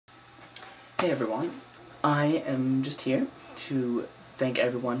Hey everyone, I am just here to thank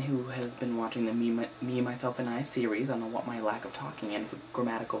everyone who has been watching the Me, Myself, and I series on what my lack of talking and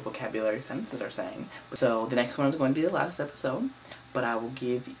grammatical vocabulary sentences are saying. So the next one is going to be the last episode, but I will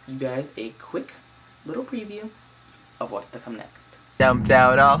give you guys a quick little preview of what's to come next. Dumped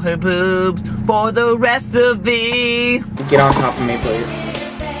out all her boobs for the rest of the... Get on top of me, please.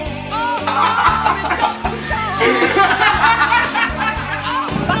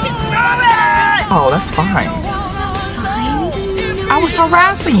 Oh, that's fine. I was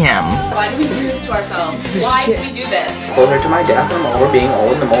harassing him. Why do we do this to ourselves? Why do we do this? Closer to my death, I'm over being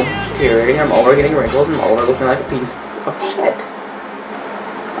old, and I'm over deteriorating, I'm over getting wrinkles, and I'm over looking like a piece of shit.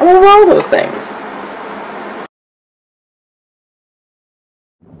 I'm over all those things.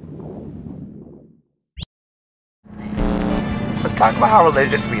 Let's talk about how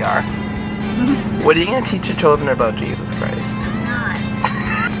religious we are. What are you going to teach your children about Jesus Christ?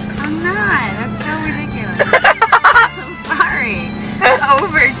 I'm not. That's so ridiculous. I'm sorry.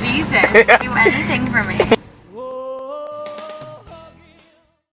 Over Jesus. Do anything for me.